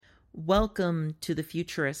Welcome to the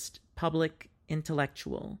futurist public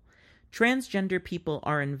intellectual. Transgender people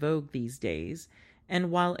are in vogue these days, and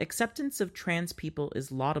while acceptance of trans people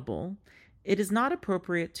is laudable, it is not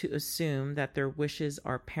appropriate to assume that their wishes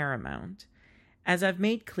are paramount. As I've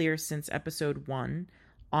made clear since episode 1,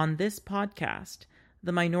 on this podcast,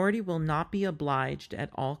 the minority will not be obliged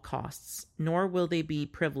at all costs, nor will they be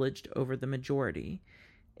privileged over the majority.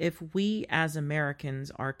 If we as Americans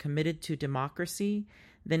are committed to democracy,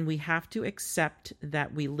 then we have to accept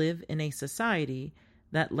that we live in a society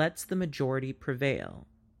that lets the majority prevail.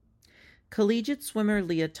 Collegiate swimmer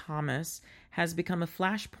Leah Thomas has become a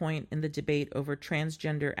flashpoint in the debate over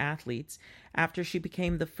transgender athletes after she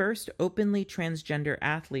became the first openly transgender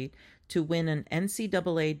athlete to win an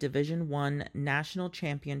NCAA Division I national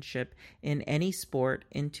championship in any sport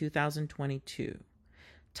in 2022.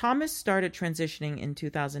 Thomas started transitioning in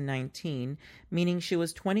 2019, meaning she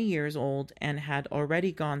was 20 years old and had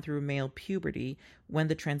already gone through male puberty when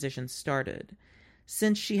the transition started.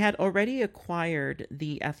 Since she had already acquired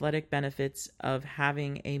the athletic benefits of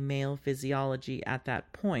having a male physiology at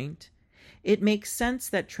that point, it makes sense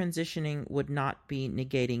that transitioning would not be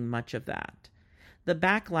negating much of that. The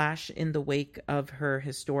backlash in the wake of her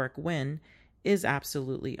historic win is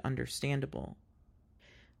absolutely understandable.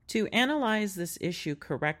 To analyze this issue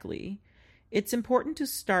correctly, it's important to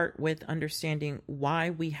start with understanding why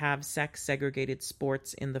we have sex-segregated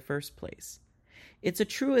sports in the first place. It's a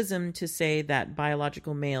truism to say that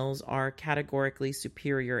biological males are categorically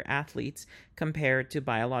superior athletes compared to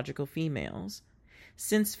biological females.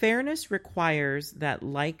 Since fairness requires that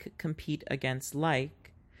like compete against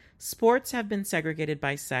like, sports have been segregated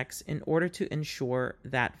by sex in order to ensure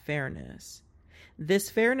that fairness.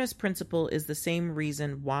 This fairness principle is the same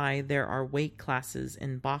reason why there are weight classes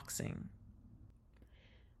in boxing.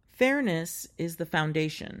 Fairness is the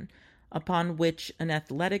foundation upon which an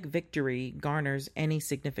athletic victory garners any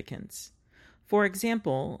significance. For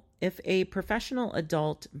example, if a professional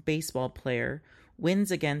adult baseball player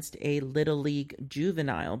wins against a Little League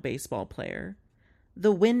juvenile baseball player,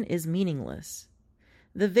 the win is meaningless.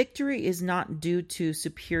 The victory is not due to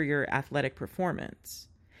superior athletic performance.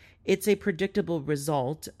 It's a predictable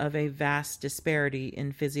result of a vast disparity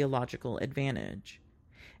in physiological advantage.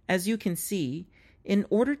 As you can see, in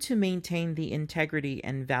order to maintain the integrity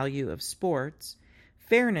and value of sports,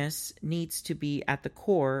 fairness needs to be at the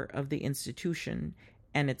core of the institution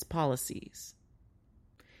and its policies.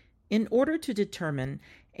 In order to determine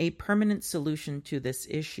a permanent solution to this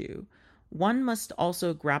issue, one must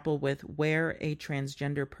also grapple with where a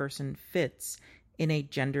transgender person fits in a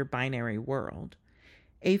gender binary world.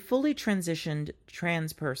 A fully transitioned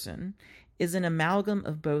trans person is an amalgam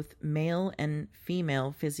of both male and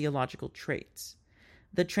female physiological traits.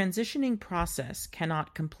 The transitioning process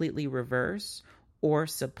cannot completely reverse or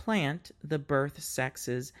supplant the birth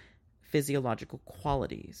sex's physiological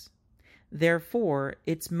qualities. Therefore,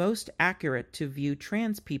 it's most accurate to view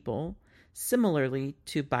trans people similarly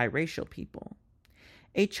to biracial people.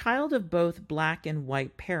 A child of both black and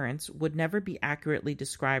white parents would never be accurately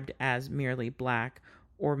described as merely black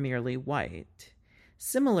or merely white.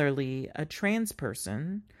 Similarly, a trans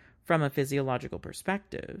person, from a physiological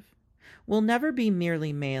perspective, will never be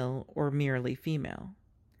merely male or merely female.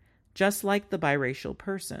 Just like the biracial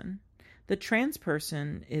person, the trans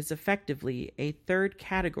person is effectively a third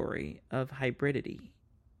category of hybridity.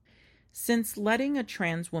 Since letting a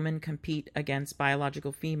trans woman compete against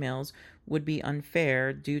biological females would be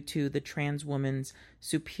unfair due to the trans woman's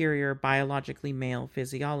superior biologically male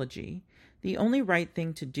physiology, the only right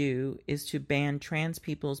thing to do is to ban trans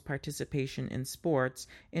people's participation in sports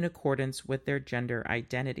in accordance with their gender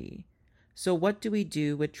identity. So what do we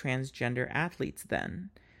do with transgender athletes then?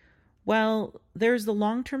 Well, there's the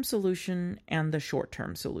long-term solution and the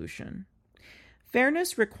short-term solution.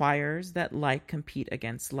 Fairness requires that like compete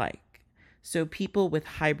against like. So people with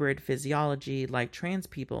hybrid physiology, like trans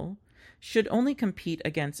people, should only compete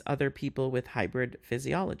against other people with hybrid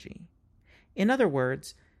physiology. In other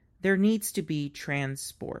words, there needs to be trans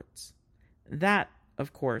sports. That,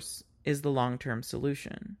 of course, is the long-term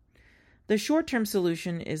solution. The short-term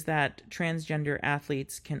solution is that transgender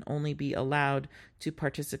athletes can only be allowed to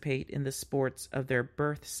participate in the sports of their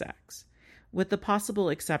birth sex, with the possible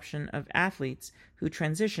exception of athletes who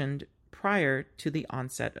transitioned prior to the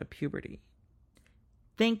onset of puberty.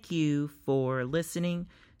 Thank you for listening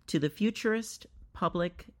to the Futurist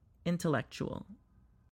Public Intellectual.